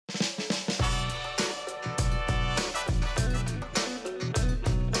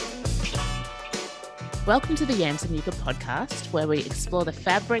Welcome to the Yams and Yucca podcast, where we explore the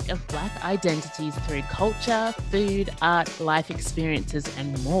fabric of Black identities through culture, food, art, life experiences,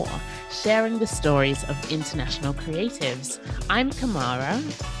 and more, sharing the stories of international creatives. I'm Kamara.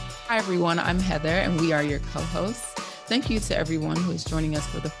 Hi, everyone. I'm Heather, and we are your co-hosts. Thank you to everyone who is joining us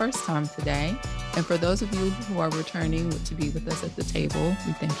for the first time today. And for those of you who are returning to be with us at the table,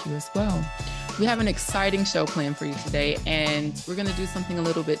 we thank you as well. We have an exciting show planned for you today, and we're going to do something a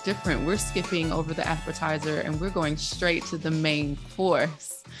little bit different. We're skipping over the appetizer, and we're going straight to the main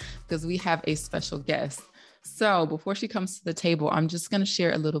course because we have a special guest. So before she comes to the table, I'm just going to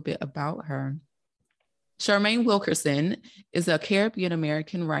share a little bit about her. Charmaine Wilkerson is a Caribbean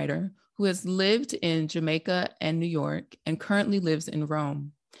American writer who has lived in Jamaica and New York and currently lives in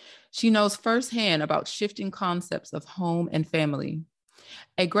Rome. She knows firsthand about shifting concepts of home and family.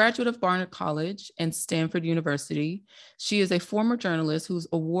 A graduate of Barnard College and Stanford University, she is a former journalist whose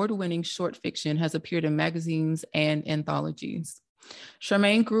award-winning short fiction has appeared in magazines and anthologies.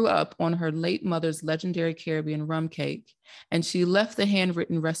 Charmaine grew up on her late mother's legendary Caribbean rum cake, and she left the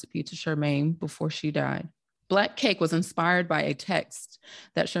handwritten recipe to Charmaine before she died. Black Cake was inspired by a text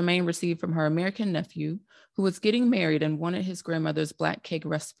that Charmaine received from her American nephew, who was getting married and wanted his grandmother's black cake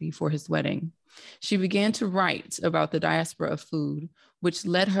recipe for his wedding. She began to write about the diaspora of food, which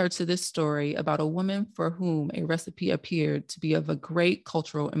led her to this story about a woman for whom a recipe appeared to be of a great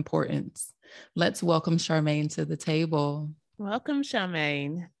cultural importance. Let's welcome Charmaine to the table. Welcome,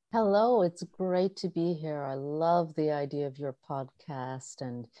 Charmaine. Hello, it's great to be here. I love the idea of your podcast,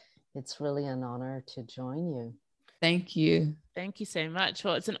 and it's really an honor to join you. Thank you. Thank you so much.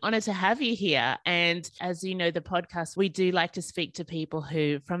 Well, it's an honor to have you here. And as you know, the podcast, we do like to speak to people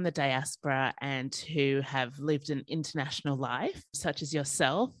who from the diaspora and who have lived an international life, such as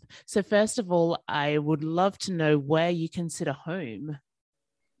yourself. So first of all, I would love to know where you consider home.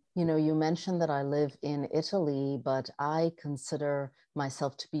 You know, you mentioned that I live in Italy, but I consider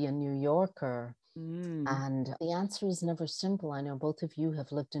myself to be a New Yorker. And the answer is never simple. I know both of you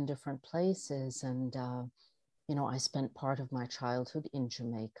have lived in different places, and you know, I spent part of my childhood in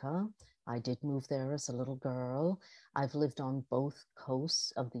Jamaica. I did move there as a little girl. I've lived on both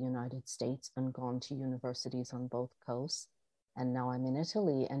coasts of the United States and gone to universities on both coasts. And now I'm in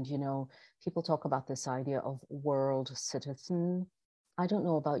Italy. And, you know, people talk about this idea of world citizen. I don't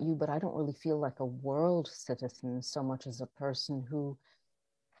know about you, but I don't really feel like a world citizen so much as a person who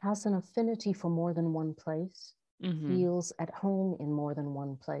has an affinity for more than one place, feels at home in more than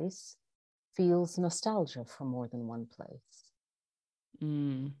one place, feels nostalgia for more than one place.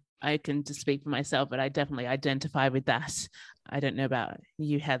 I can just speak for myself, but I definitely identify with that. I don't know about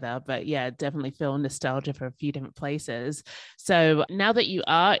you, Heather, but yeah, definitely feel nostalgia for a few different places. So now that you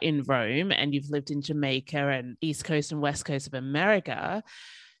are in Rome and you've lived in Jamaica and East Coast and West Coast of America,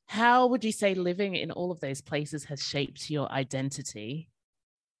 how would you say living in all of those places has shaped your identity?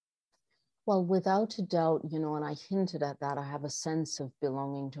 Well, without a doubt, you know, and I hinted at that, I have a sense of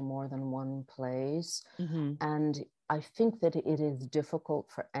belonging to more than one place. And I think that it is difficult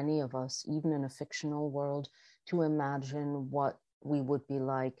for any of us, even in a fictional world, to imagine what we would be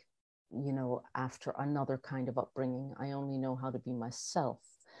like, you know, after another kind of upbringing. I only know how to be myself.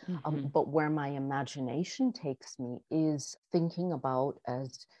 But where my imagination takes me is thinking about,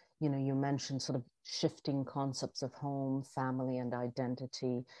 as you know, you mentioned sort of shifting concepts of home, family, and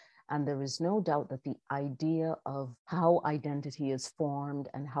identity. And there is no doubt that the idea of how identity is formed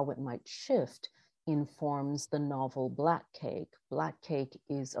and how it might shift informs the novel Black Cake. Black Cake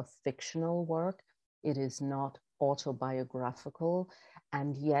is a fictional work. It is not autobiographical.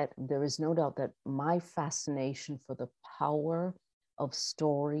 And yet there is no doubt that my fascination for the power of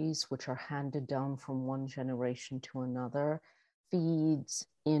stories which are handed down from one generation to another feeds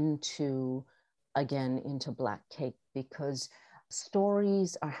into, again, into Black Cake, because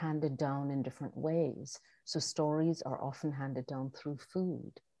stories are handed down in different ways. So stories are often handed down through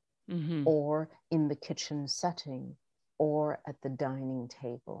food, or in the kitchen setting, or at the dining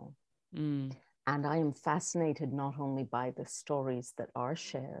table. And I am fascinated not only by the stories that are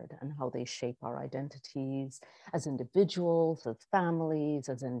shared and how they shape our identities as individuals, as families,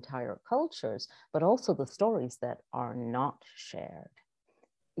 as entire cultures, but also the stories that are not shared.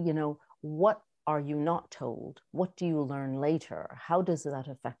 You know, what are you not told? What do you learn later? How does that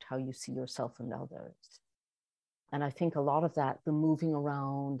affect how you see yourself and others? And I think a lot of that, the moving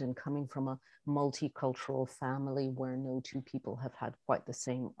around and coming from a multicultural family where no two people have had quite the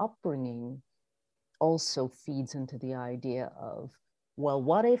same upbringing, also feeds into the idea of, well,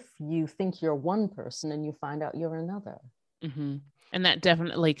 what if you think you're one person and you find out you're another? And that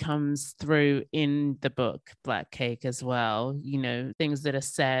definitely comes through in the book, Black Cake, as well. You know, things that are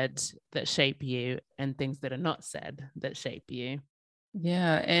said that shape you and things that are not said that shape you.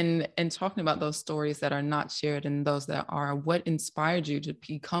 Yeah. And talking about those stories that are not shared and those that are, what inspired you to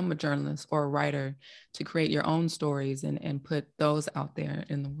become a journalist or a writer, to create your own stories and put those out there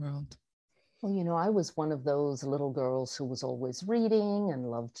in the world? Well, you know, I was one of those little girls who was always reading and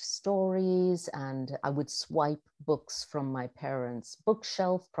loved stories, and I would swipe books from my parents'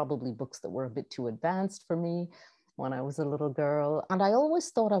 bookshelf, probably books that were a bit too advanced for me when I was a little girl. And I always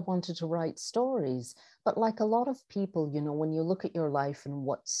thought I wanted to write stories. But like a lot of people, you know, when you look at your life and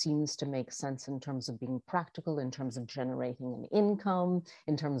what seems to make sense in terms of being practical, in terms of generating an income,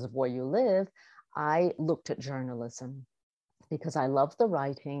 in terms of where you live, I looked at journalism because I love the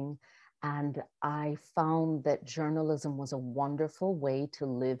writing. And I found that journalism was a wonderful way to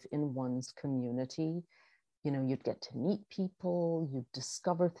live in one's community. You know, you'd get to meet people, you'd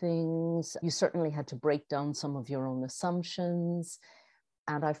discover things. You certainly had to break down some of your own assumptions.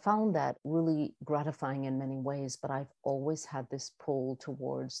 And I found that really gratifying in many ways, but I've always had this pull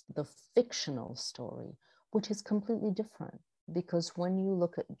towards the fictional story, which is completely different. Because when you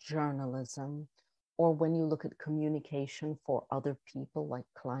look at journalism, or when you look at communication for other people like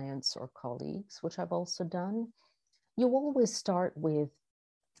clients or colleagues, which I've also done, you always start with,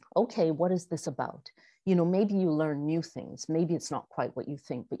 okay, what is this about? You know, maybe you learn new things. Maybe it's not quite what you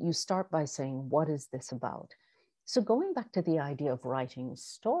think, but you start by saying, what is this about? So going back to the idea of writing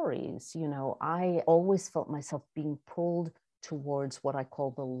stories, you know, I always felt myself being pulled towards what I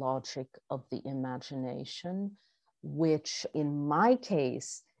call the logic of the imagination, which in my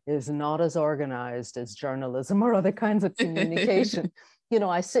case is not as organized as journalism or other kinds of communication. You know,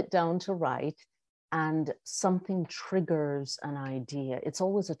 I sit down to write and something triggers an idea. It's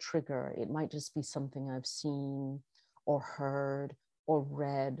always a trigger. It might just be something I've seen or heard or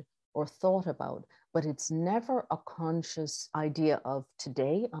read or thought about, but it's never a conscious idea of,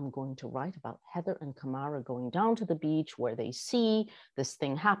 today I'm going to write about Heather and Kamara going down to the beach where they see this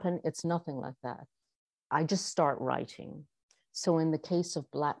thing happen. It's nothing like that. I just start writing. So in the case of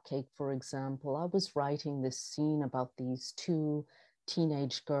Black Cake, for example, I was writing this scene about these two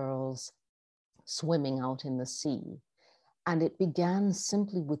teenage girls swimming out in the sea. And it began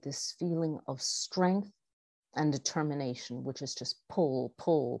simply with this feeling of strength and determination, which is just pull,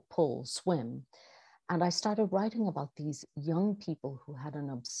 pull, pull, swim. And I started writing about these young people who had an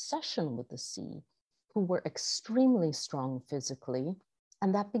obsession with the sea, who were extremely strong physically.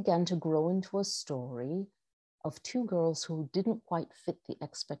 And that began to grow into a story of two girls who didn't quite fit the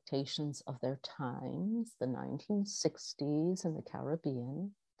expectations of their times, the 1960s in the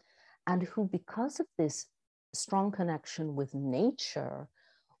Caribbean, and who, because of this strong connection with nature,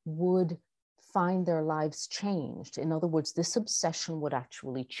 would find their lives changed. In other words, this obsession would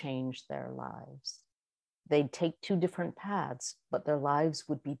actually change their lives. They'd take two different paths, but their lives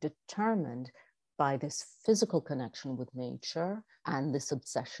would be determined by this physical connection with nature and this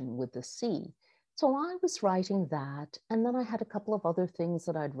obsession with the sea. So I was writing that, and then I had a couple of other things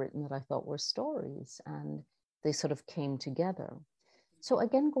that I'd written that I thought were stories, and they sort of came together. So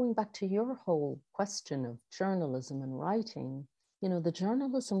again, going back to your whole question of journalism and writing, you know, the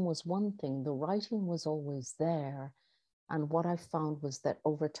journalism was one thing, the writing was always there. And what I found was that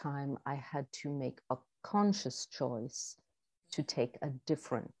over time, I had to make a conscious choice to take a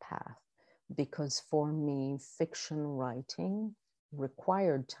different path, because for me, fiction writing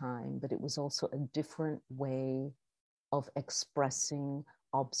required time, but it was also a different way of expressing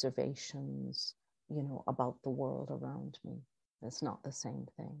observations, you know, about the world around me. It's not the same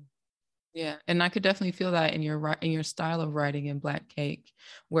thing. Yeah, and I could definitely feel that in your style of writing in Black Cake,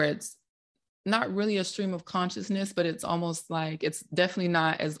 where it's not really a stream of consciousness, but it's almost like, it's definitely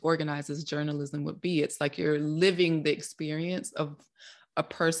not as organized as journalism would be. It's like you're living the experience of a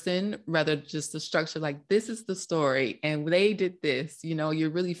person rather just the structure, like this is the story and they did this, you know, you're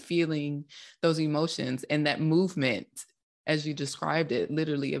really feeling those emotions and that movement, as you described it,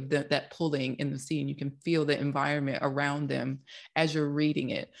 literally of that pulling in the sea, and you can feel the environment around them as you're reading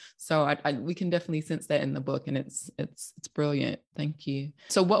it. So we can definitely sense that in the book, and it's brilliant. Thank you.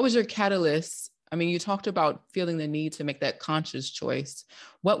 So what was your catalyst? I mean, you talked about feeling the need to make that conscious choice.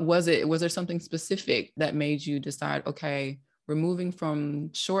 What was it? Was there something specific that made you decide, okay, we're moving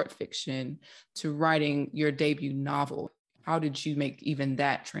from short fiction to writing your debut novel? How did you make even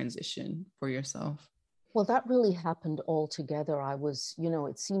that transition for yourself? Well, that really happened all together. I was, you know,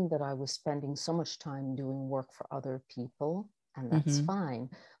 it seemed that I was spending so much time doing work for other people, and that's fine.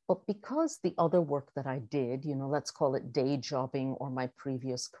 But because the other work that I did, you know, let's call it day jobbing or my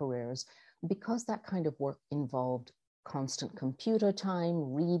previous careers, because that kind of work involved constant computer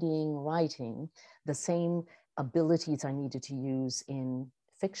time, reading, writing, the same abilities I needed to use in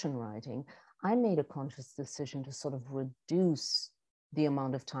fiction writing, I made a conscious decision to sort of reduce the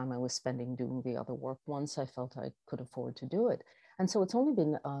amount of time I was spending doing the other work once I felt I could afford to do it. And so it's only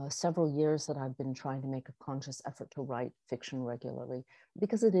been several years that I've been trying to make a conscious effort to write fiction regularly,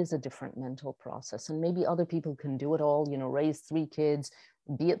 because it is a different mental process. And maybe other people can do it all, you know, raise 3 kids,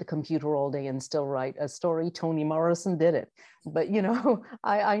 be at the computer all day and still write a story. Toni Morrison did it. But, you know,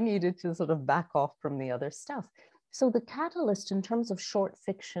 I needed to sort of back off from the other stuff. So the catalyst in terms of short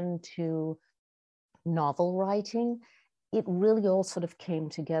fiction to novel writing, it really all sort of came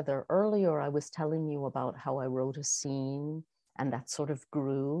together. Earlier, I was telling you about how I wrote a scene and that sort of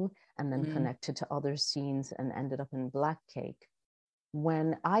grew and then connected to other scenes and ended up in Black Cake,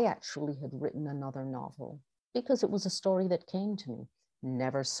 when I actually had written another novel, because it was a story that came to me,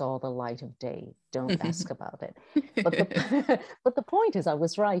 never saw the light of day. Don't ask about it. But the point is I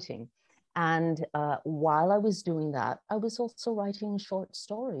was writing. And while I was doing that, I was also writing short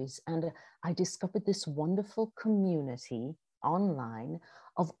stories. And I discovered this wonderful community online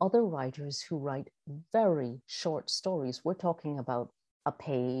of other writers who write very short stories. We're talking about a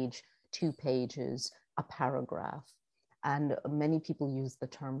page, 2 pages, a paragraph. And many people use the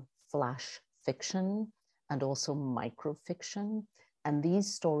term flash fiction and also microfiction. And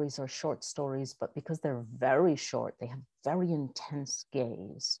these stories are short stories, but because they're very short, they have very intense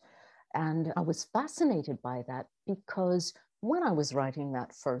gaze. And I was fascinated by that because when I was writing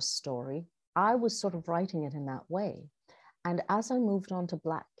that first story, I was sort of writing it in that way. And as I moved on to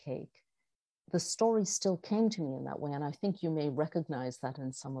Black Cake, the story still came to me in that way. And I think you may recognize that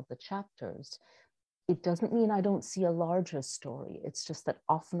in some of the chapters. It doesn't mean I don't see a larger story. It's just that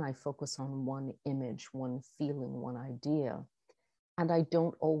often I focus on one image, one feeling, one idea. And I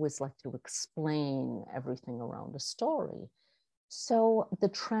don't always like to explain everything around a story. So the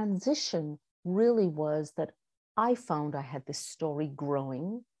transition really was that I found I had this story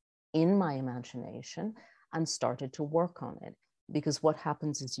growing in my imagination and started to work on it. Because what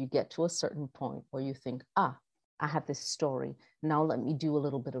happens is you get to a certain point where you think, I have this story. Now let me do a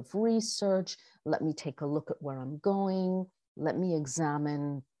little bit of research. Let me take a look at where I'm going. Let me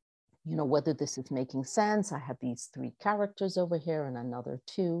examine, you know, whether this is making sense. I have these 3 characters over here and another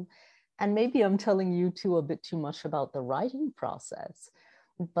 2. And maybe I'm telling you too a bit too much about the writing process,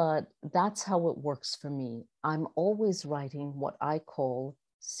 but that's how it works for me. I'm always writing what I call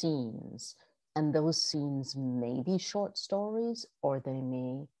scenes. And those scenes may be short stories, or they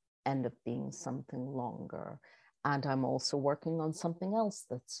may end up being something longer. And I'm also working on something else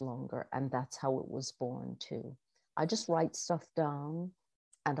that's longer. And that's how it was born too. I just write stuff down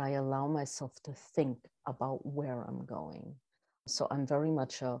and I allow myself to think about where I'm going. So I'm very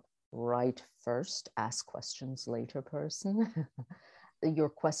much a write first, ask questions later person. Your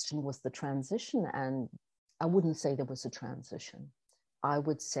question was the transition, and I wouldn't say there was a transition. I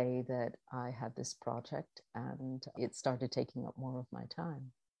would say that I had this project and it started taking up more of my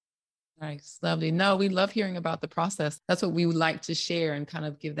time. Nice, lovely. No, we love hearing about the process. That's what we would like to share and kind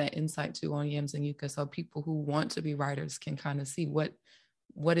of give that insight to on Yams and Yucca, so people who want to be writers can kind of see what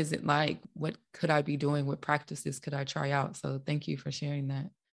is it like? What could I be doing? What practices could I try out? So thank you for sharing that.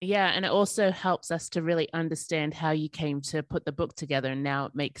 Yeah, and it also helps us to really understand how you came to put the book together. And now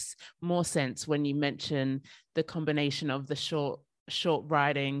it makes more sense when you mention the combination of the short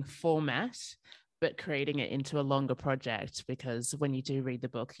writing format, but creating it into a longer project, because when you do read the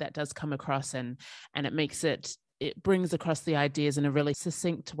book, that does come across and it brings across the ideas in a really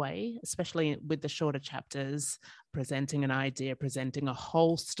succinct way, especially with the shorter chapters, presenting an idea, presenting a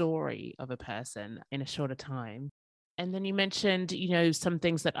whole story of a person in a shorter time. And then you mentioned, you know, some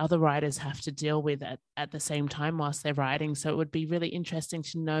things that other writers have to deal with at the same time whilst they're writing. So it would be really interesting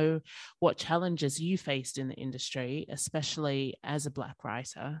to know what challenges you faced in the industry, especially as a Black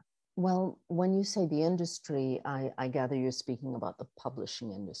writer. Well, when you say the industry, I gather you're speaking about the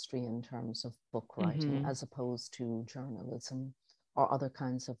publishing industry in terms of book writing, as opposed to journalism or other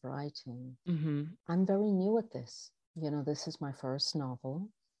kinds of writing. I'm very new at this. You know, this is my first novel.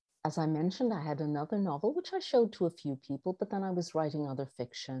 As I mentioned, I had another novel, which I showed to a few people, but then I was writing other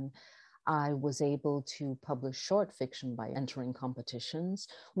fiction. I was able to publish short fiction by entering competitions,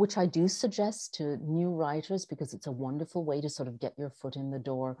 which I do suggest to new writers because it's a wonderful way to sort of get your foot in the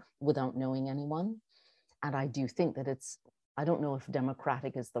door without knowing anyone. And I do think that it's, I don't know if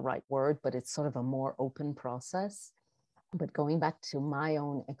democratic is the right word, but it's sort of a more open process. But going back to my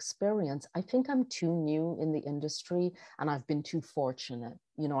own experience, I think I'm too new in the industry and I've been too fortunate.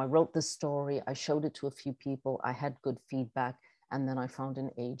 You know, I wrote this story, I showed it to a few people, I had good feedback, and then I found an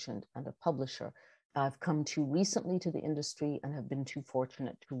agent and a publisher. I've come too recently to the industry and have been too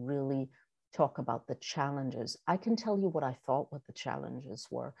fortunate to really talk about the challenges. I can tell you what I thought the challenges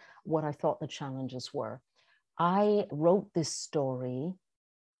were. I wrote this story,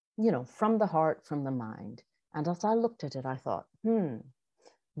 from the heart, from the mind. And as I looked at it, I thought,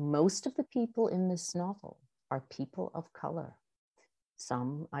 most of the people in this novel are people of color.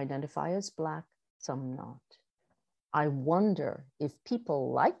 Some identify as Black, some not. I wonder if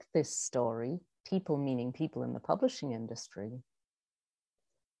people like this story, people meaning people in the publishing industry,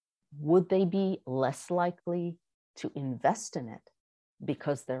 would they be less likely to invest in it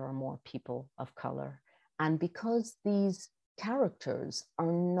because there are more people of color and because these characters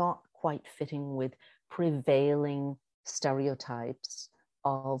are not quite fitting with prevailing stereotypes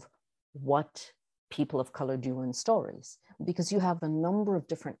of what people of color do in stories? Because you have a number of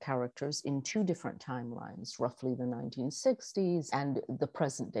different characters in two different timelines, roughly the 1960s and the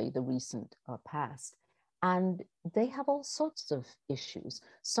present day, the recent past. And they have all sorts of issues.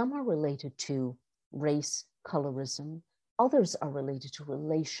 Some are related to race, colorism. Others are related to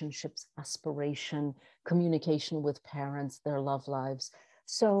relationships, aspiration, communication with parents, their love lives.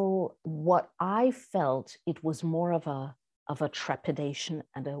 So what I felt, it was more of a trepidation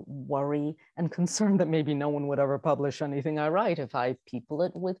and a worry and concern that maybe no one would ever publish anything I write if I people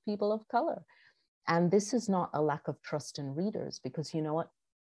it with people of color. And this is not a lack of trust in readers, because you know what?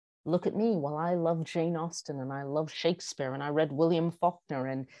 Look at me. Well, I love Jane Austen and I love Shakespeare and I read William Faulkner,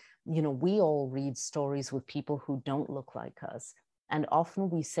 and we all read stories with people who don't look like us. And often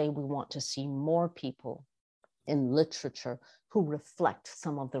we say we want to see more people in literature who reflect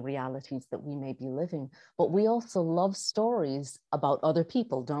some of the realities that we may be living. But we also love stories about other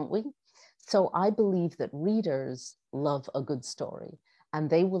people, don't we? So I believe that readers love a good story, and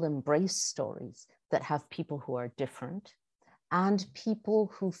they will embrace stories that have people who are different, and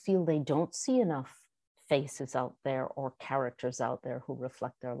people who feel they don't see enough faces out there or characters out there who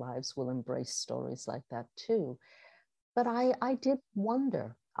reflect their lives will embrace stories like that too. But I did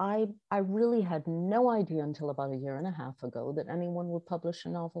wonder. I really had no idea until about a year and a half ago that anyone would publish a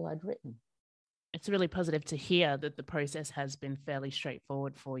novel I'd written. It's really positive to hear that the process has been fairly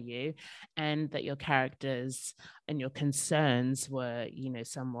straightforward for you, and that your characters and your concerns were,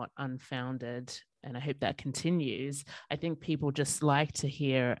 somewhat unfounded. And I hope that continues. I think people just like to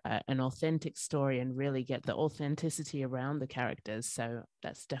hear an authentic story and really get the authenticity around the characters. So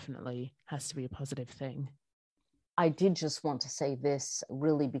that's definitely has to be a positive thing. I did just want to say this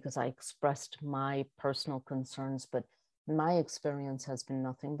really because I expressed my personal concerns, but my experience has been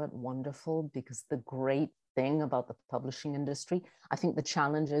nothing but wonderful, because the great thing about the publishing industry, I think the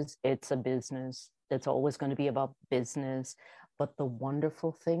challenge is it's a business. It's always going to be about business. But the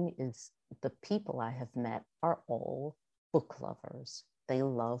wonderful thing is the people I have met are all book lovers. They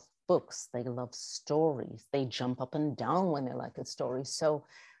love books. They love stories. They jump up and down when they like a story. So,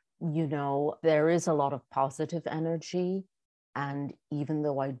 there is a lot of positive energy. And even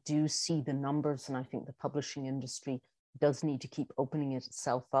though I do see the numbers, and I think the publishing industry does need to keep opening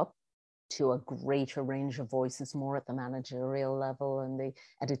itself up to a greater range of voices, more at the managerial level and the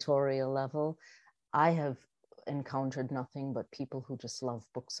editorial level, I have encountered nothing but people who just love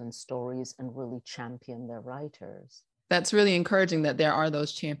books and stories and really champion their writers. That's really encouraging that there are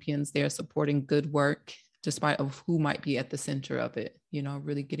those champions there supporting good work, despite of who might be at the center of it,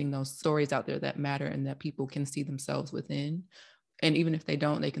 really getting those stories out there that matter and that people can see themselves within. And even if they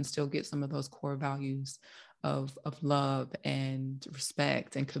don't, they can still get some of those core values of love and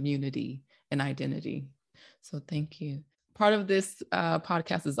respect and community and identity. So thank you. Part of this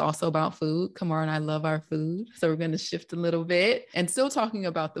podcast is also about food. Kamara and I love our food. So we're going to shift a little bit and still talking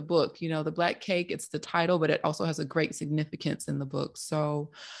about the book. The Black Cake, it's the title, but it also has a great significance in the book.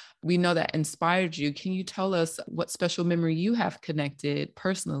 So we know that inspired you. Can you tell us what special memory you have connected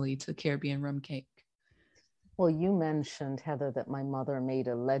personally to Caribbean rum cake? Well, you mentioned, Heather, that my mother made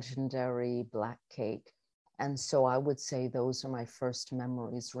a legendary black cake. And so I would say those are my first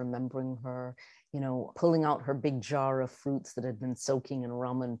memories, remembering her, pulling out her big jar of fruits that had been soaking in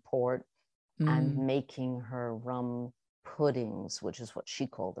rum and port and making her rum puddings, which is what she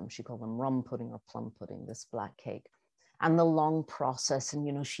called them. She called them rum pudding or plum pudding, this black cake. And the long process,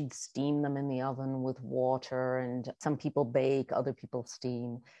 and she'd steam them in the oven with water, and some people bake, other people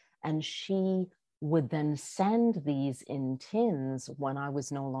steam. And she would then send these in tins when I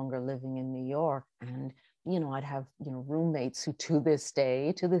was no longer living in New York. And, I'd have, roommates who to this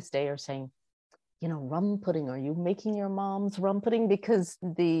day are saying, rum pudding, are you making your mom's rum pudding? Because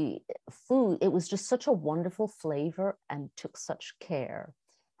the food, it was just such a wonderful flavor and took such care.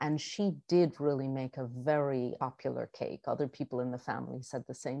 And she did really make a very popular cake. Other people in the family said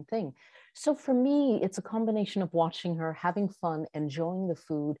the same thing. So for me, it's a combination of watching her, having fun, enjoying the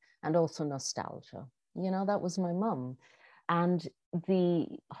food, and also nostalgia. You know, that was my mom. And the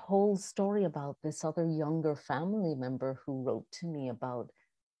whole story about this other younger family member who wrote to me about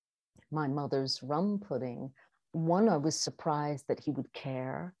my mother's rum pudding, one, I was surprised that he would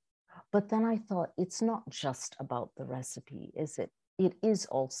care. But then I thought, it's not just about the recipe, is it? It is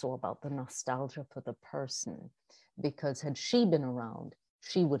also about the nostalgia for the person, because had she been around,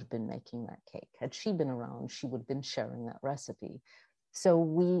 she would have been making that cake. Had she been around, she would have been sharing that recipe. So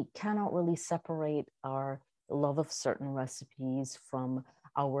we cannot really separate our love of certain recipes from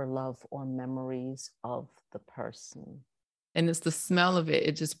our love or memories of the person. And it's the smell of it.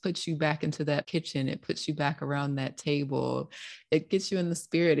 It just puts you back into that kitchen. It puts you back around that table. It gets you in the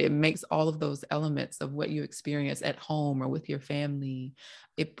spirit. It makes all of those elements of what you experience at home or with your family.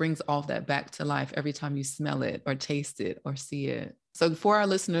 It brings all of that back to life every time you smell it or taste it or see it. So for our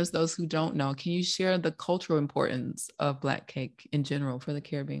listeners, those who don't know, can you share the cultural importance of Black cake in general for the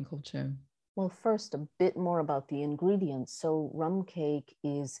Caribbean culture? Well, first, a bit more about the ingredients. So rum cake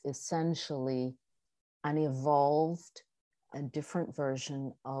is essentially an evolved a different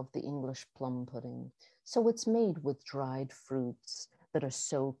version of the English plum pudding. So it's made with dried fruits that are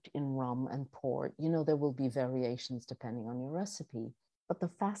soaked in rum and port. You know, there will be variations depending on your recipe. But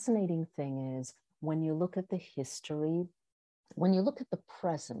the fascinating thing is when you look at the history, when you look at the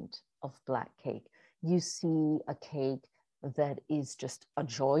present of Black cake, you see a cake that is just a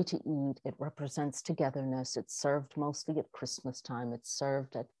joy to eat. It represents togetherness. It's served mostly at Christmas time. It's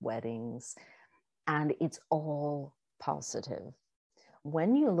served at weddings, and it's all positive.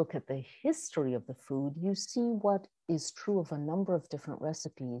 When you look at the history of the food, you see what is true of a number of different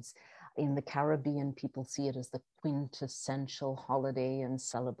recipes. In the Caribbean, people see it as the quintessential holiday and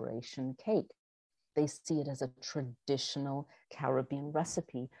celebration cake. They see it as a traditional Caribbean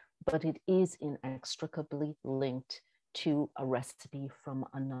recipe, but it is inextricably linked to a recipe from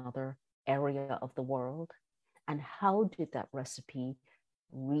another area of the world. And how did that recipe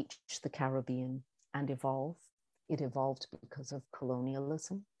reach the Caribbean and evolve? It evolved because of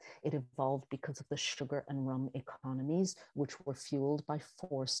colonialism. It evolved because of the sugar and rum economies, which were fueled by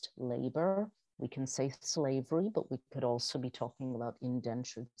forced labor. We can say slavery, but we could also be talking about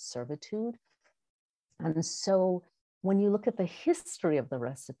indentured servitude. And so when you look at the history of the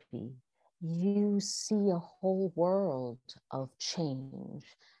recipe, you see a whole world of change,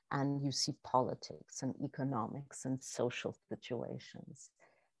 and you see politics and economics and social situations.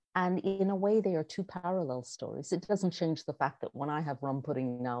 And in a way, they are two parallel stories. It doesn't change the fact that when I have rum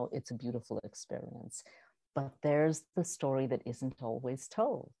pudding now, it's a beautiful experience. But there's the story that isn't always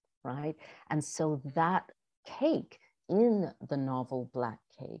told, right? And so that cake in the novel Black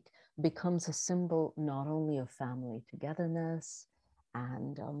Cake becomes a symbol not only of family togetherness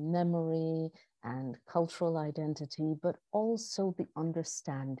and memory and cultural identity, but also the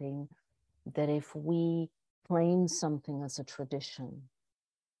understanding that if we claim something as a tradition,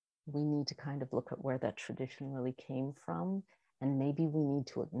 we need to kind of look at where that tradition really came from. And maybe we need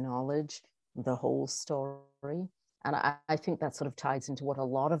to acknowledge the whole story. And I think that sort of ties into what a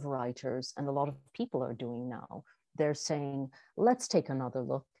lot of writers and a lot of people are doing now. They're saying, let's take another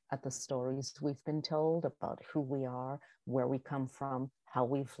look at the stories we've been told about who we are, where we come from, how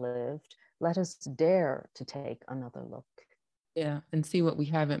we've lived. Let us dare to take another look. Yeah, and see what we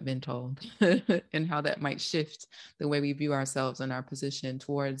haven't been told and how that might shift the way we view ourselves and our position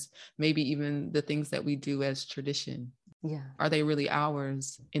towards maybe even the things that we do as tradition. Yeah. Are they really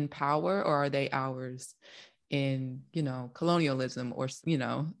ours in power, or are they ours in, colonialism or,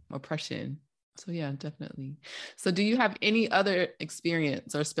 oppression? So yeah, definitely. So do you have any other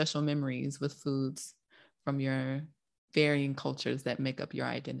experience or special memories with foods from your varying cultures that make up your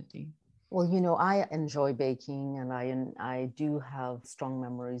identity? Well, I enjoy baking, and I do have strong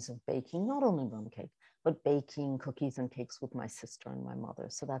memories of baking, not only rum cake, but baking cookies and cakes with my sister and my mother.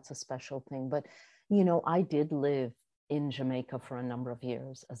 So that's a special thing. But, I did live in Jamaica for a number of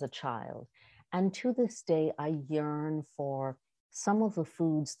years as a child. And to this day, I yearn for some of the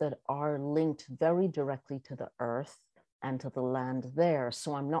foods that are linked very directly to the earth and to the land there.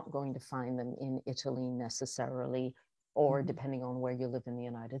 So I'm not going to find them in Italy necessarily, or depending on where you live in the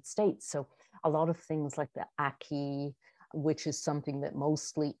United States. So a lot of things like the ackee, which is something that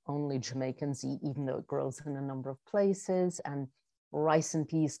mostly only Jamaicans eat, even though it grows in a number of places, and rice and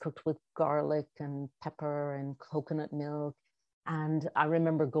peas cooked with garlic and pepper and coconut milk. And I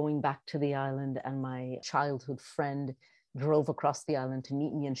remember going back to the island, and my childhood friend drove across the island to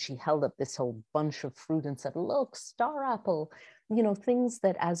meet me, and she held up this whole bunch of fruit and said, look, star apple, things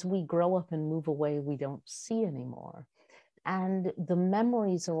that as we grow up and move away, we don't see anymore. And the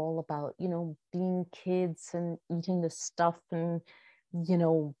memories are all about, being kids and eating the stuff and,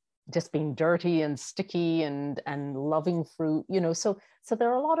 just being dirty and sticky and loving fruit, so there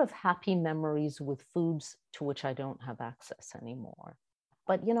are a lot of happy memories with foods to which I don't have access anymore.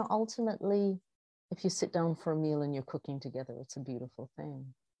 But, ultimately, if you sit down for a meal and you're cooking together, it's a beautiful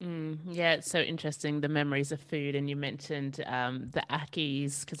thing. Yeah, it's so interesting, the memories of food. And you mentioned the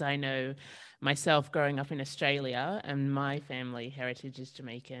Ackies, because I know myself growing up in Australia, and my family heritage is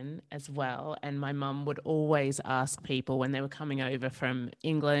Jamaican as well. And my mum would always ask people when they were coming over from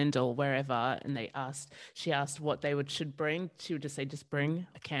England or wherever, and she asked what they should bring. She would just say, just bring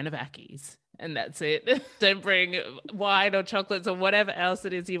a can of Ackies. And that's it. Don't bring wine or chocolates or whatever else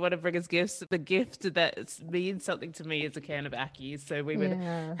it is you want to bring as gifts. The gift that means something to me is a can of Ackies. So we would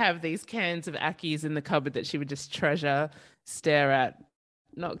have these cans of Ackies in the cupboard that she would just treasure, stare at,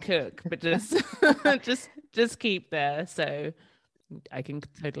 not cook, but just just keep there. So I can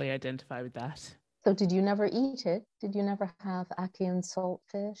totally identify with that. So did you never eat it? Did you never have ackee and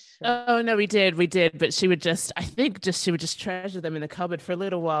saltfish? Oh, no, we did. But she would she would just treasure them in the cupboard for a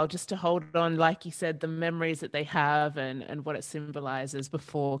little while just to hold on, like you said, the memories that they have and what it symbolizes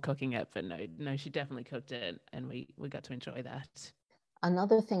before cooking it. But no, she definitely cooked it, and we got to enjoy that.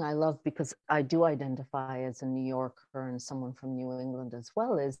 Another thing I love, because I do identify as a New Yorker and someone from New England as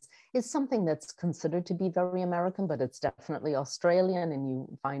well, is something that's considered to be very American, but it's definitely Australian, and you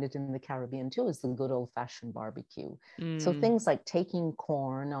find it in the Caribbean too, is the good old-fashioned barbecue. So things like taking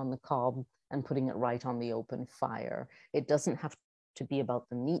corn on the cob and putting it right on the open fire. It doesn't have to be about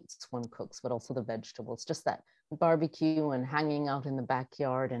the meats one cooks, but also the vegetables, just that barbecue and hanging out in the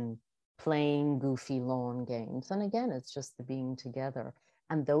backyard and playing goofy lawn games. And again, it's just the being together.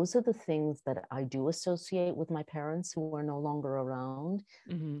 And those are the things that I do associate with my parents who are no longer around,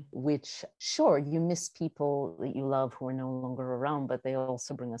 which, sure, you miss people that you love who are no longer around, but they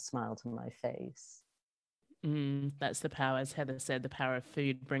also bring a smile to my face. That's the power, as Heather said, the power of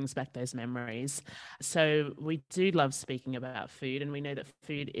food brings back those memories. So we do love speaking about food, and we know that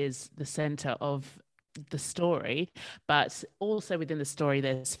food is the center of the story, but also within the story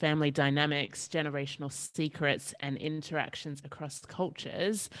there's family dynamics, generational secrets, and interactions across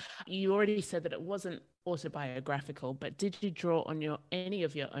cultures. You already said that it wasn't autobiographical, but did you draw on any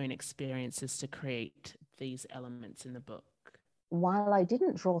of your own experiences to create these elements in the book? While I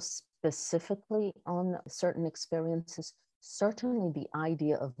didn't draw specifically on certain experiences, certainly the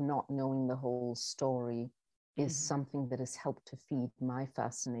idea of not knowing the whole story is something that has helped to feed my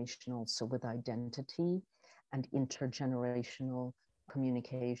fascination also with identity and intergenerational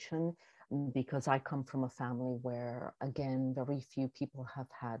communication, because I come from a family where, again, very few people have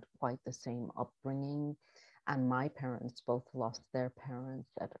had quite the same upbringing, and my parents both lost their parents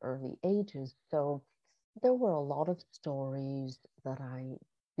at early ages. So there were a lot of stories that I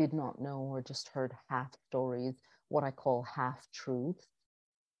did not know or just heard half stories, what I call half truths.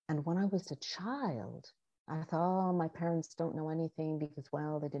 And when I was a child, I thought, oh, my parents don't know anything because,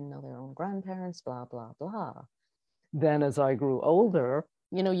 well, they didn't know their own grandparents, blah, blah, blah. Then as I grew older,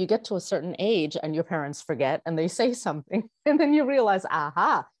 you get to a certain age and your parents forget and they say something. And then you realize,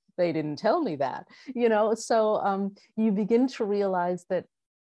 aha, they didn't tell me that, So you begin to realize that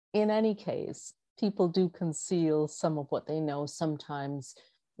in any case, people do conceal some of what they know. Sometimes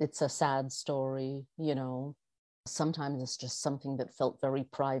it's a sad story, Sometimes it's just something that felt very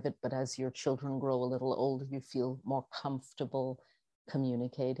private, but as your children grow a little older, you feel more comfortable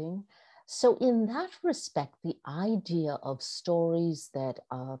communicating. So in that respect, the idea of stories that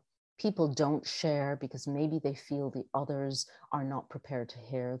people don't share because maybe they feel the others are not prepared to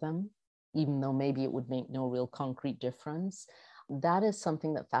hear them, even though maybe it would make no real concrete difference, that is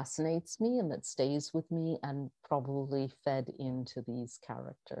something that fascinates me and that stays with me and probably fed into these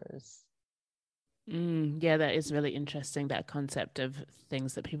characters. Yeah, that is really interesting, that concept of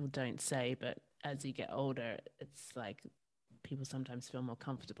things that people don't say, but as you get older, it's like people sometimes feel more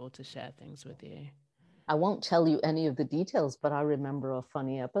comfortable to share things with you. I won't tell you any of the details, but I remember a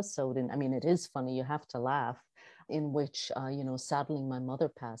funny episode, and I mean, it is funny, you have to laugh, in which, sadly, my mother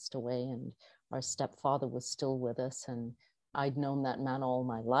passed away and our stepfather was still with us, and I'd known that man all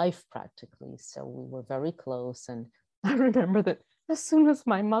my life practically, so we were very close. And I remember that as soon as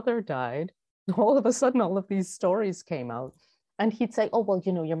my mother died, all of a sudden, all of these stories came out. And he'd say, oh, well,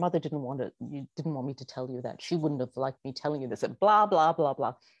 your mother didn't want me to tell you that. She wouldn't have liked me telling you this, and blah, blah, blah,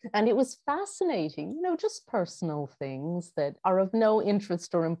 blah. And it was fascinating, just personal things that are of no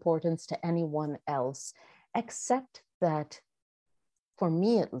interest or importance to anyone else, except that for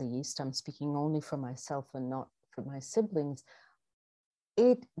me, at least, I'm speaking only for myself and not for my siblings,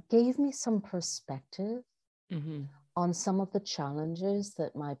 it gave me some perspective on some of the challenges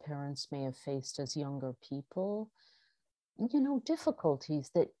that my parents may have faced as younger people. Difficulties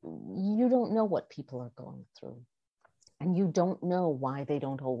that you don't know what people are going through. And you don't know why they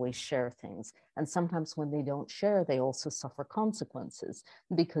don't always share things. And sometimes when they don't share, they also suffer consequences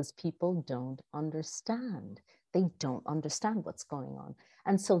because people don't understand. They don't understand what's going on.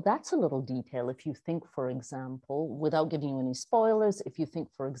 And so that's a little detail. If you think, for example, without giving you any spoilers, if you think,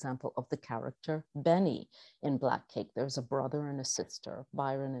 for example, of the character Benny in Black Cake, there's a brother and a sister,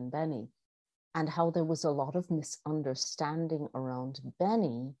 Byron and Benny, and how there was a lot of misunderstanding around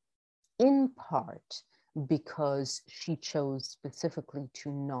Benny, in part because she chose specifically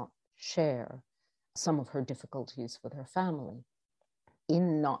to not share some of her difficulties with her family.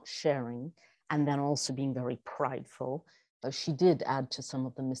 In not sharing, and then also being very prideful, she did add to some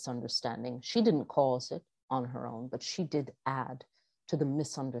of the misunderstanding. She didn't cause it on her own, but she did add to the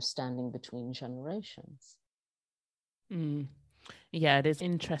misunderstanding between generations. Yeah, it is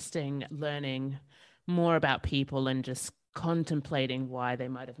interesting learning more about people and just contemplating why they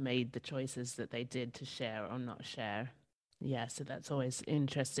might have made the choices that they did to share or not share. Yeah, so that's always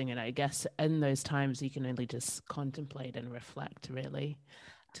interesting. And I guess in those times you can only just contemplate and reflect, really,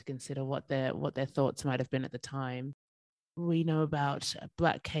 to consider what their thoughts might have been at the time. We know about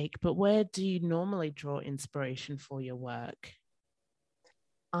Black Cake, but where do you normally draw inspiration for your work?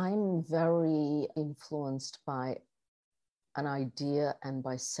 I'm very influenced by an idea and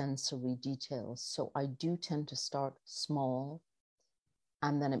by sensory details. So I do tend to start small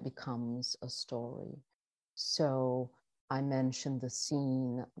and then it becomes a story. So I mentioned the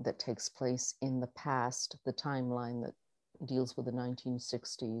scene that takes place in the past, the timeline that deals with the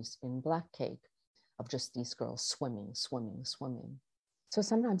 1960s in Black Cake, of just these girls swimming. So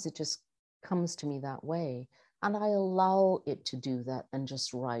sometimes it just comes to me that way. And I allow it to do that and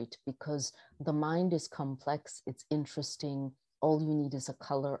just write, because the mind is complex, it's interesting. All you need is a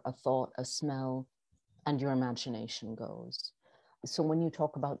color, a thought, a smell, and your imagination goes. So when you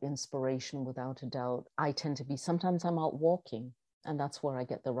talk about inspiration, without a doubt, I tend to be, sometimes I'm out walking and that's where I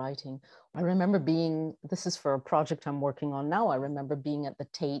get the writing. I remember this is for a project I'm working on now. I remember being at the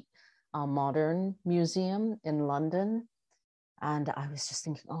Tate Modern Museum in London. And I was just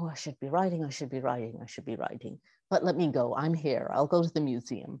thinking, oh, I should be writing. But let me go. I'm here. I'll go to the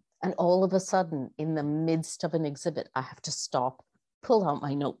museum. And all of a sudden, in the midst of an exhibit, I have to stop, pull out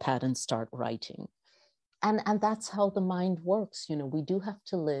my notepad and start writing. And that's how the mind works. We do have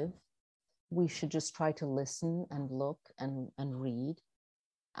to live. We should just try to listen and look and read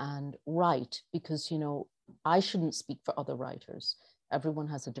and write, because, I shouldn't speak for other writers. Everyone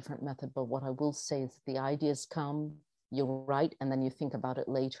has a different method. But what I will say is the ideas come, you write, and then you think about it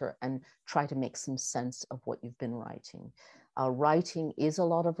later and try to make some sense of what you've been writing. Writing is a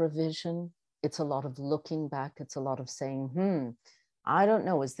lot of revision. It's a lot of looking back. It's a lot of saying, I don't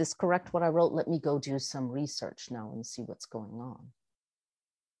know, is this correct what I wrote? Let me go do some research now and see what's going on.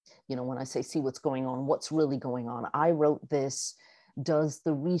 When I say see what's going on, what's really going on? I wrote this. Does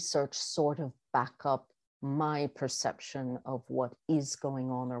the research sort of back up my perception of what is going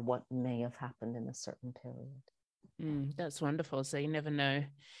on or what may have happened in a certain period? That's wonderful. So you never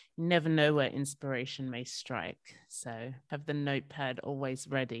know where inspiration may strike. So have the notepad always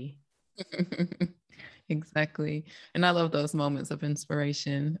ready. Exactly. And I love those moments of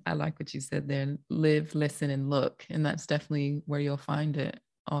inspiration. I like what you said there, live, listen, and look. And that's definitely where you'll find it,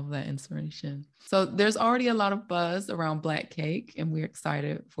 all of that inspiration. So there's already a lot of buzz around Black Cake, and we're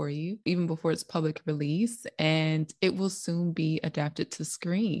excited for you, even before its public release, and it will soon be adapted to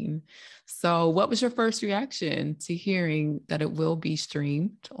screen. So what was your first reaction to hearing that it will be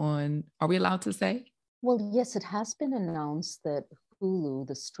streamed on, are we allowed to say? Well, yes, it has been announced that Hulu,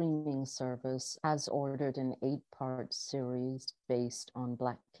 the streaming service, has ordered an 8-part series based on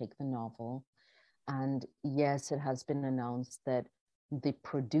Black Cake, the novel. And yes, it has been announced that the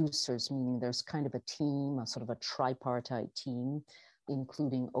producers, meaning there's kind of a team, a sort of a tripartite team,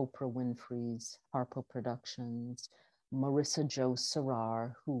 including Oprah Winfrey's Harpo Productions, Marissa Jo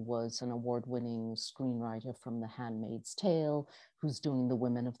Serrar, who was an award-winning screenwriter from The Handmaid's Tale, who's doing the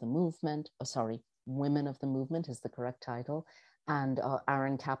Women of the Movement is the correct title, and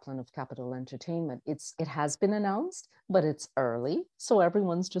Aaron Kaplan of Capital Entertainment. It has been announced, but it's early. So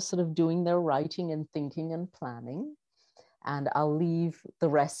everyone's just sort of doing their writing and thinking and planning. And I'll leave the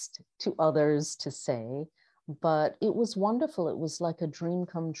rest to others to say. But it was wonderful. It was like a dream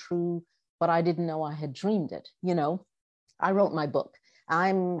come true, but I didn't know I had dreamed it. I wrote my book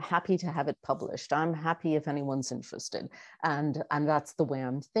I'm happy to have it published. I'm happy if anyone's interested. And that's the way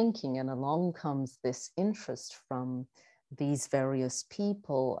I'm thinking. And along comes this interest from these various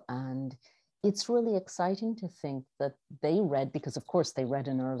people. And it's really exciting to think that they read, because of course they read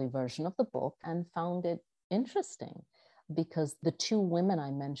an early version of the book and found it interesting. Because the two women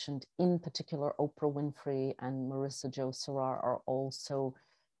I mentioned, in particular, Oprah Winfrey and Marissa Jo Cerar, are also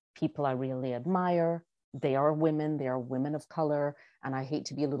people I really admire. They are women of color. And I hate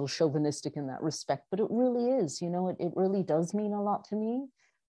to be a little chauvinistic in that respect, but it really is, it really does mean a lot to me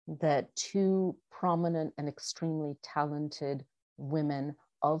that two prominent and extremely talented women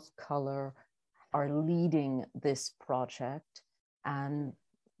of color are leading this project and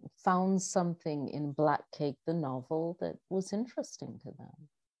found something in Black Cake, the novel, that was interesting to them.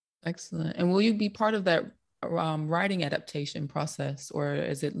 Excellent. And will you be part of that writing adaptation process, or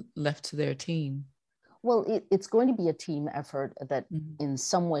is it left to their team? Well, it's going to be a team effort that in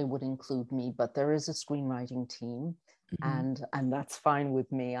some way would include me, but there is a screenwriting team, and that's fine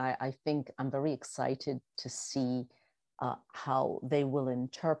with me. I think I'm very excited to see how they will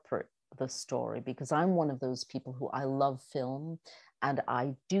interpret the story, because I'm one of those people who I love film, and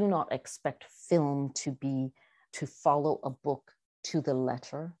I do not expect film to follow a book to the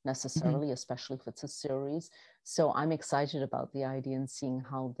letter necessarily, especially if it's a series. So I'm excited about the idea and seeing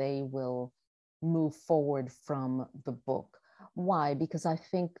how they will move forward from the book. Why? Because I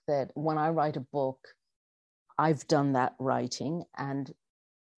think that when I write a book, I've done that writing, and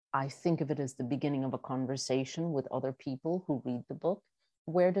I think of it as the beginning of a conversation with other people who read the book.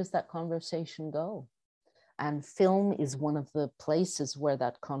 Where does that conversation go? And film is one of the places where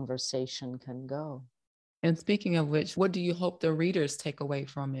that conversation can go. And speaking of which, what do you hope the readers take away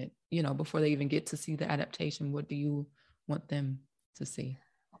from it? Before they even get to see the adaptation, what do you want them to see?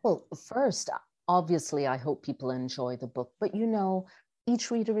 Well, first, obviously, I hope people enjoy the book, but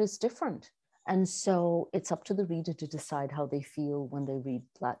each reader is different. And so it's up to the reader to decide how they feel when they read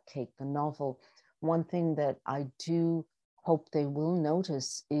Black Cake, the novel. One thing that I do hope they will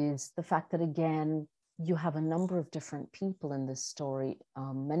notice is the fact that, again, you have a number of different people in this story,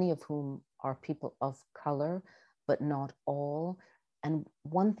 many of whom are people of color, but not all. And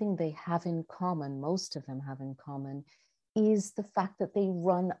one thing they have in common, most of them have in common, is the fact that they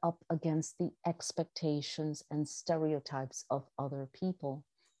run up against the expectations and stereotypes of other people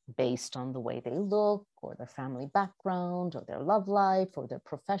based on the way they look, or their family background, or their love life, or their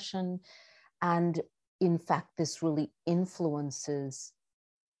profession. And in fact, this really influences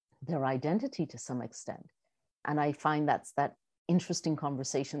their identity to some extent. And I find that's that interesting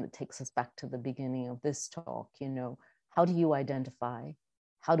conversation that takes us back to the beginning of this talk. How do you identify?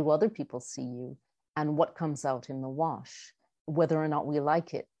 How do other people see you? And what comes out in the wash? Whether or not we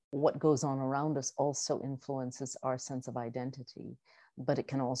like it, what goes on around us also influences our sense of identity, but it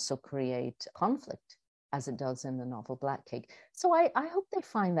can also create conflict, as it does in the novel Black Cake. So I hope they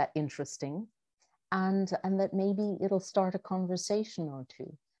find that interesting, and that maybe it'll start a conversation or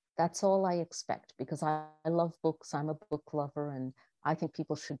two. That's all I expect, because I love books. I'm a book lover, and I think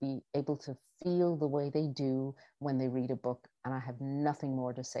people should be able to feel the way they do when they read a book, and I have nothing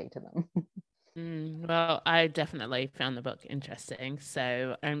more to say to them. Well, I definitely found the book interesting,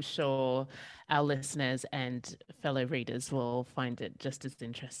 so I'm sure our listeners and fellow readers will find it just as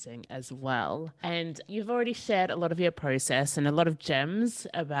interesting as well. And you've already shared a lot of your process and a lot of gems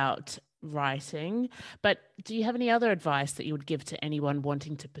about writing, but do you have any other advice that you would give to anyone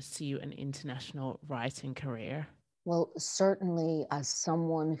wanting to pursue an international writing career? Well, certainly, as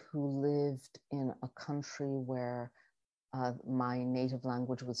someone who lived in a country where my native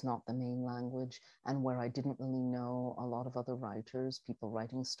language was not the main language, and where I didn't really know a lot of other writers, people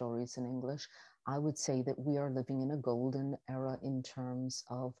writing stories in English, I would say that we are living in a golden era in terms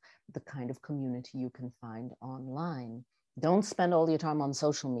of the kind of community you can find online. Don't spend all your time on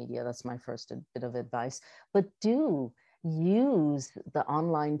social media. That's my first bit of advice. But do use the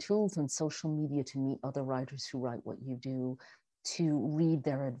online tools and social media to meet other writers who write what you do, to read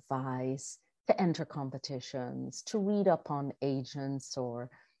their advice, to enter competitions, to read up on agents or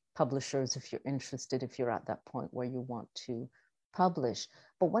publishers if you're interested, if you're at that point where you want to publish.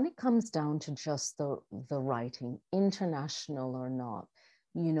 But when it comes down to just the writing, international or not,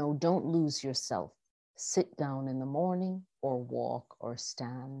 don't lose yourself. Sit down in the morning or walk or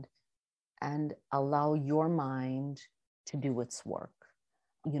stand and allow your mind to do its work.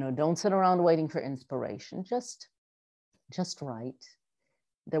 Don't sit around waiting for inspiration. Just write.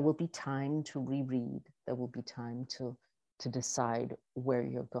 There will be time to reread. There will be time to decide where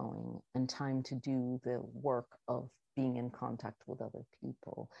you're going, and time to do the work of being in contact with other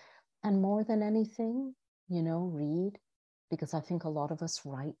people. And more than anything, read. because I think a lot of us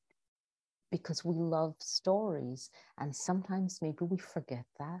write because we love stories. And sometimes maybe we forget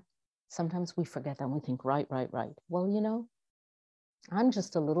that. Sometimes we forget that and we think, right. Well, you know, I'm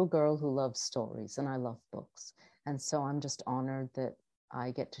just a little girl who loves stories and I love books. And so I'm just honored that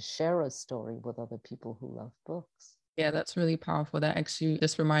I get to share a story with other people who love books. Yeah, that's really powerful. That actually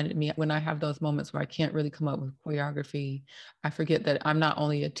just reminded me, when I have those moments where I can't really come up with choreography, I forget that I'm not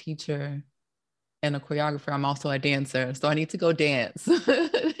only a teacher and a choreographer, I'm also a dancer. So I need to go dance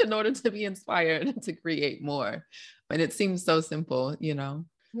in order to be inspired to create more. And it seems so simple, you know?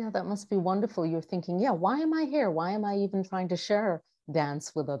 Yeah, that must be wonderful. You're thinking, yeah, why am I here? Why am I even trying to share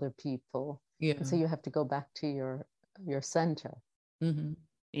dance with other people? Yeah. And so you have to go back to your center. Mm-hmm.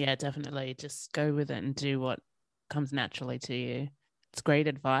 Yeah, definitely. Just go with it and do what comes naturally to you. It's great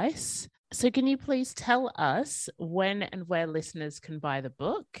advice. So can you please tell us when and where listeners can buy the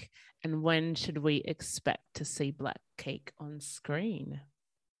book, and when should we expect to see Black Cake on screen?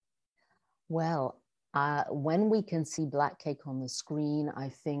 Well, when we can see Black Cake on the screen, I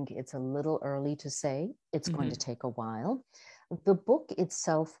think it's a little early to say. It's going to take a while. The book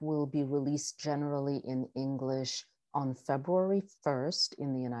itself will be released generally in English on February 1st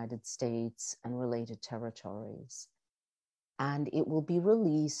in the United States and related territories. And it will be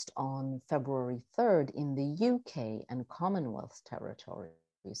released on February 3rd in the UK and Commonwealth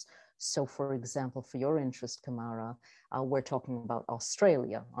territories. So for example, for your interest, Kamara, we're talking about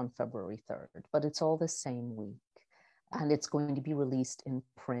Australia on February 3rd, but it's all the same week. And it's going to be released in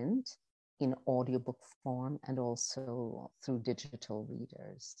print, in audiobook form, and also through digital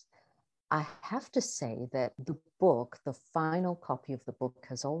readers. I have to say that the book, the final copy of the book,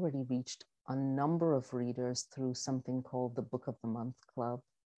 has already reached a number of readers through something called the Book of the Month Club.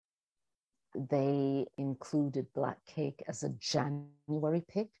 They included Black Cake as a January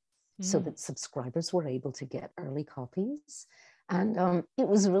pick so that subscribers were able to get early copies. And it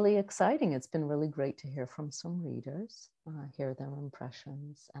was really exciting. It's been really great to hear from some readers, hear their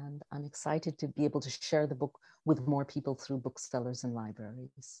impressions. And I'm excited to be able to share the book with more people through booksellers and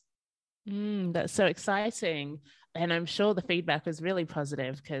libraries. That's so exciting. And I'm sure the feedback was really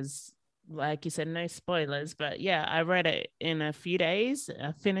positive because, like you said, no spoilers, but yeah, I read it in a few days.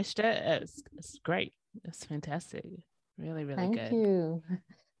 I finished it. It's great. It's fantastic. Really, really good. Thank you.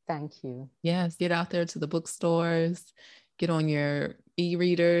 Thank you. Yes, get out there to the bookstores, get on your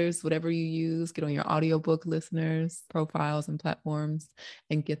e-readers, whatever you use, get on your audiobook listeners, profiles and platforms,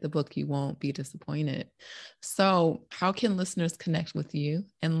 and get the book. You won't be disappointed. So how can listeners connect with you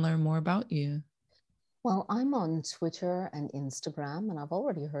and learn more about you? Well, I'm on Twitter and Instagram, and I've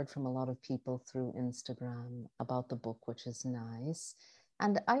already heard from a lot of people through Instagram about the book, which is nice.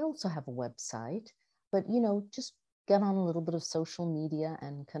 And I also have a website, but, you know, just get on a little bit of social media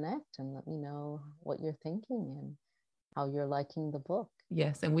and connect and let me know what you're thinking and how you're liking the book.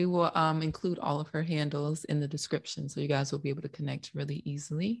 Yes, and we will include all of her handles in the description so you guys will be able to connect really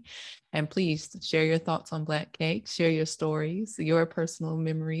easily. And please share your thoughts on Black Cake, share your stories, your personal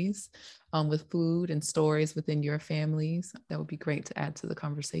memories with food and stories within your families. That would be great to add to the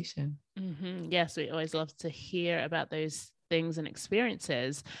conversation. Yes, we always love to hear about those things and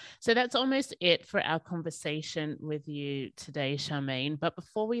experiences. So that's almost it for our conversation with you today, Charmaine. But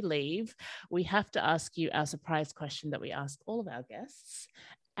before we leave, we have to ask you our surprise question that we ask all of our guests.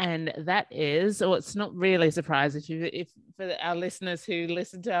 And that is, or it's not really a surprise if for our listeners who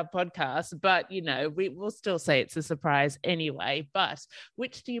listen to our podcast, but you know, we will still say it's a surprise anyway. But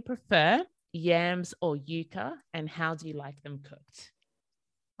which do you prefer, yams or yuca, and how do you like them cooked?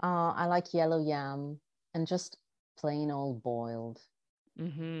 I like yellow yam and just plain old boiled.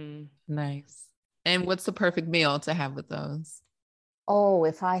 Nice. And what's the perfect meal to have with those? Oh,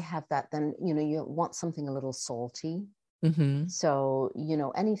 if I have that, then, you know, you want something a little salty. So, you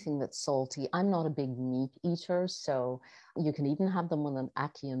know, anything that's salty. I'm not a big meat eater, so you can even have them with an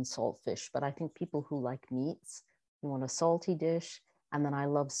ackee and saltfish. But I think people who like meats, you want a salty dish. And then I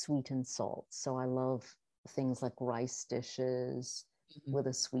love sweet and salt. So I love things like rice dishes with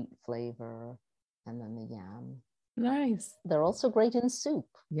a sweet flavor, and then the yam. Nice. They're also great in soup.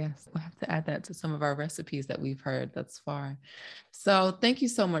 Yes, we'll have to add that to some of our recipes that we've heard thus far. So thank you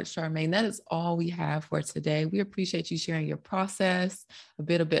so much, Charmaine. That is all we have for today. We appreciate you sharing your process, a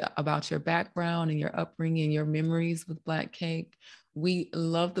bit about your background and your upbringing, your memories with Black Cake. We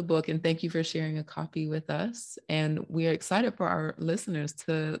love the book and thank you for sharing a copy with us. And we're excited for our listeners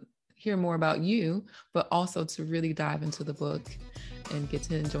to hear more about you, but also to really dive into the book and get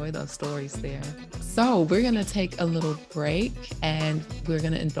to enjoy those stories there. So we're going to take a little break and we're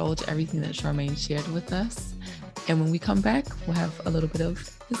going to indulge everything that Charmaine shared with us. And when we come back, we'll have a little bit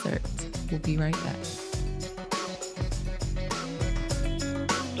of dessert. We'll be right back.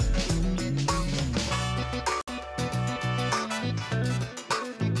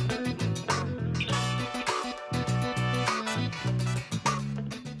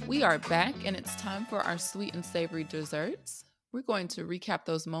 We are back, and it's time for our sweet and savory desserts. We're going to recap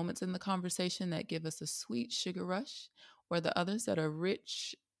those moments in the conversation that give us a sweet sugar rush, or the others that are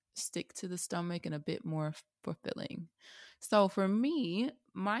rich, stick to the stomach, and a bit more fulfilling. So for me,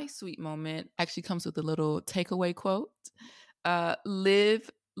 my sweet moment actually comes with a little takeaway quote.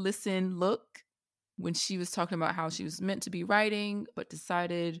 Live, listen, look. When she was talking about how she was meant to be writing, but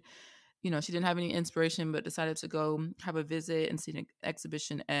decided, she didn't have any inspiration, but decided to go have a visit and see an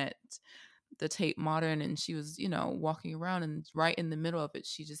exhibition at the Tate Modern. And she was, walking around, and right in the middle of it,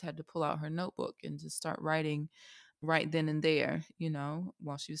 she just had to pull out her notebook and just start writing right then and there,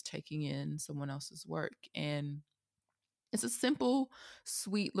 while she was taking in someone else's work. And it's a simple,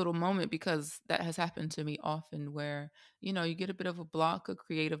 sweet little moment, because that has happened to me often where, you get a bit of a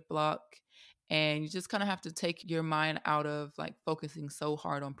creative block, and you just kind of have to take your mind out of like focusing so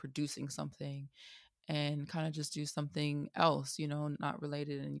hard on producing something and kind of just do something else, not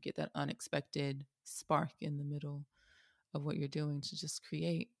related. And you get that unexpected spark in the middle of what you're doing to just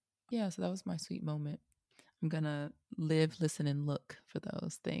create. Yeah, so that was my sweet moment. I'm going to live, listen, and look for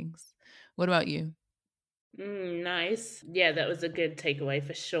those things. What about you? Nice. Yeah, that was a good takeaway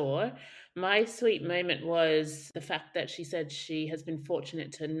for sure. My sweet moment was the fact that she said she has been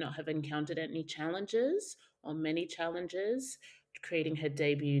fortunate to not have encountered any challenges or many challenges creating her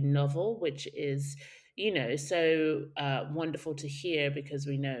debut novel, which is, so wonderful to hear, because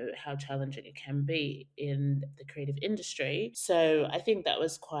we know how challenging it can be in the creative industry. So I think that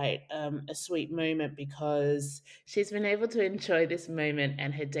was quite a sweet moment, because she's been able to enjoy this moment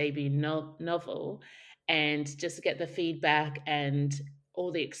and her debut novel, and just get the feedback and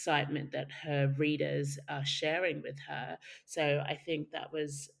all the excitement that her readers are sharing with her. So I think that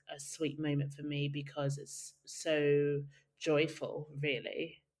was a sweet moment for me, because it's so joyful,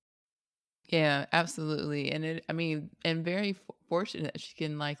 really. Yeah, absolutely. And very fortunate that she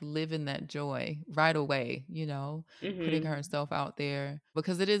can like live in that joy right away, putting Mm-hmm. herself out there,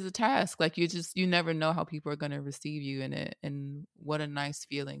 because it is a task. Like you never know how people are going to receive you in it. And what a nice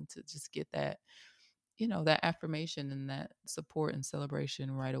feeling to just get that, that affirmation and that support and celebration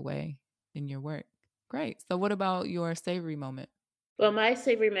right away in your work. Great. So what about your savory moment? Well, my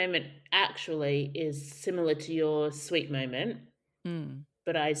savory moment actually is similar to your sweet moment, Mm.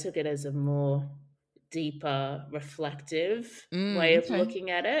 but I took it as a more deeper, reflective way of Okay.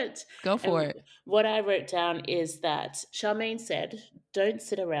 looking at it. Go for And it. what I wrote down is that Charmaine said, "Don't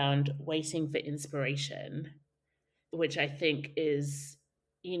sit around waiting for inspiration," which I think is,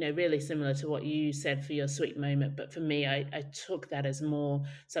 really similar to what you said for your sweet moment. But for me, I took that as more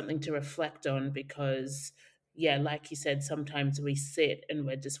something to reflect on, because, yeah, like you said, sometimes we sit and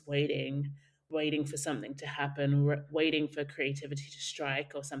we're just waiting for something to happen, waiting for creativity to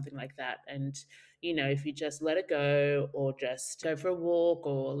strike or something like that. And, if you just let it go, or just go for a walk,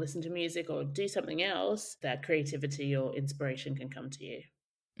 or listen to music, or do something else, that creativity or inspiration can come to you.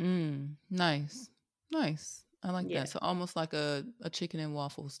 Nice. Nice. I like Yeah. that. So almost like a chicken and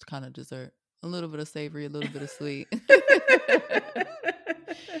waffles kind of dessert. A little bit of savory, a little bit of sweet.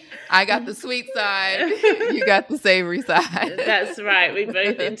 I got the sweet side. You got the savory side. That's right. We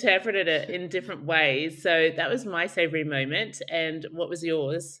both interpreted it in different ways. So that was my savory moment. And what was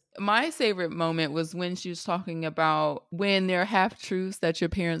yours? My favorite moment was when she was talking about when there are half truths that your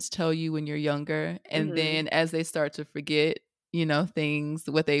parents tell you when you're younger, and Mm-hmm. then as they start to forget, things,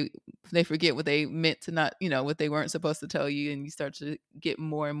 what they forget what they meant to not, what they weren't supposed to tell you, and you start to get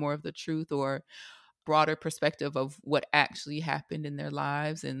more and more of the truth or broader perspective of what actually happened in their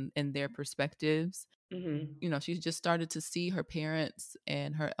lives and their perspectives. Mm-hmm. She just started to see her parents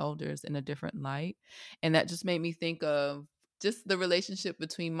and her elders in a different light. And that just made me think of just the relationship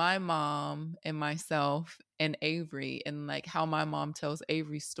between my mom and myself and Avery, and like how my mom tells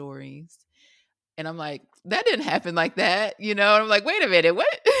Avery stories. And I'm like, that didn't happen like that, And I'm like, wait a minute,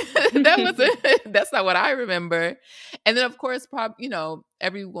 what? That wasn't, that's not what I remember. And then, of course,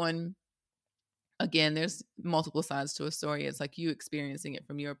 everyone, again, there's multiple sides to a story. It's like you experiencing it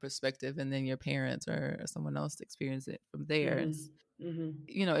from your perspective, and then your parents or someone else experience it from theirs. Mm-hmm.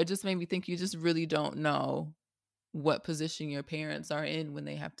 Mm-hmm. It just made me think you just really don't know what position your parents are in when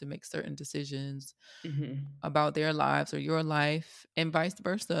they have to make certain decisions Mm-hmm. about their lives or your life, and vice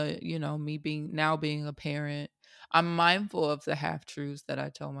versa. Me being a parent, I'm mindful of the half truths that I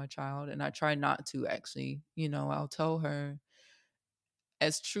tell my child, and I try not to actually. I'll tell her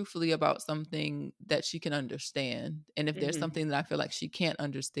as truthfully about something that she can understand. And if there's Mm-hmm. something that I feel like she can't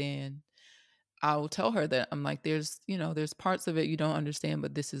understand, I will tell her that I'm like, there's parts of it you don't understand,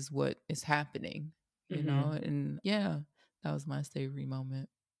 but this is what is happening, Mm-hmm. and yeah, that was my savory moment.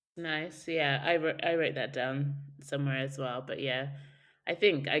 Nice. Yeah, I wrote that down somewhere as well. But yeah,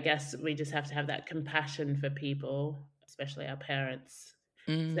 I guess we just have to have that compassion for people, especially our parents.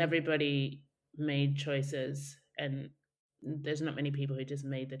 Mm. Everybody made choices, and there's not many people who just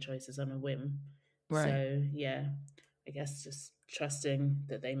made the choices on a whim. Right. So yeah, I guess just trusting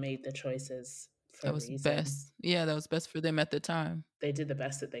that they made the choices for that was a reason. Best. Yeah, that was best for them at the time. They did the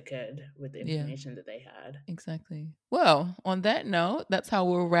best that they could with the information that they had. Exactly. Well, on that note, that's how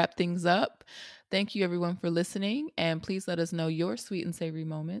we'll wrap things up. Thank you everyone for listening, and please let us know your sweet and savory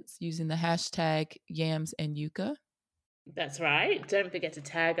moments using the hashtag Yams and Yucca. That's right. Don't forget to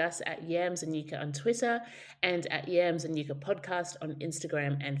tag us at Yams and Yucca on Twitter and at Yams and Yucca Podcast on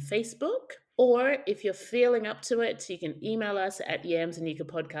Instagram and Facebook. Or if you're feeling up to it, you can email us at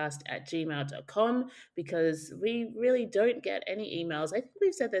yamsandyukapodcast@gmail.com, because we really don't get any emails. I think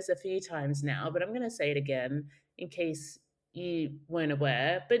we've said this a few times now, but I'm going to say it again in case you weren't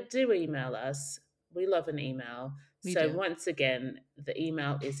aware. But do email us. We love an email. Once again, the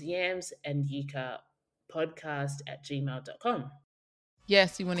email is yamsandyukapodcast@gmail.com.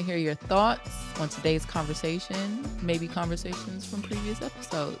 Yes, we want to hear your thoughts on today's conversation, maybe conversations from previous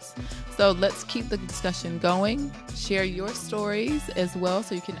episodes. So let's keep the discussion going. Share your stories as well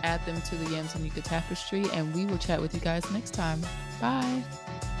so you can add them to the Yams and Yucca tapestry, and we will chat with you guys next time. Bye.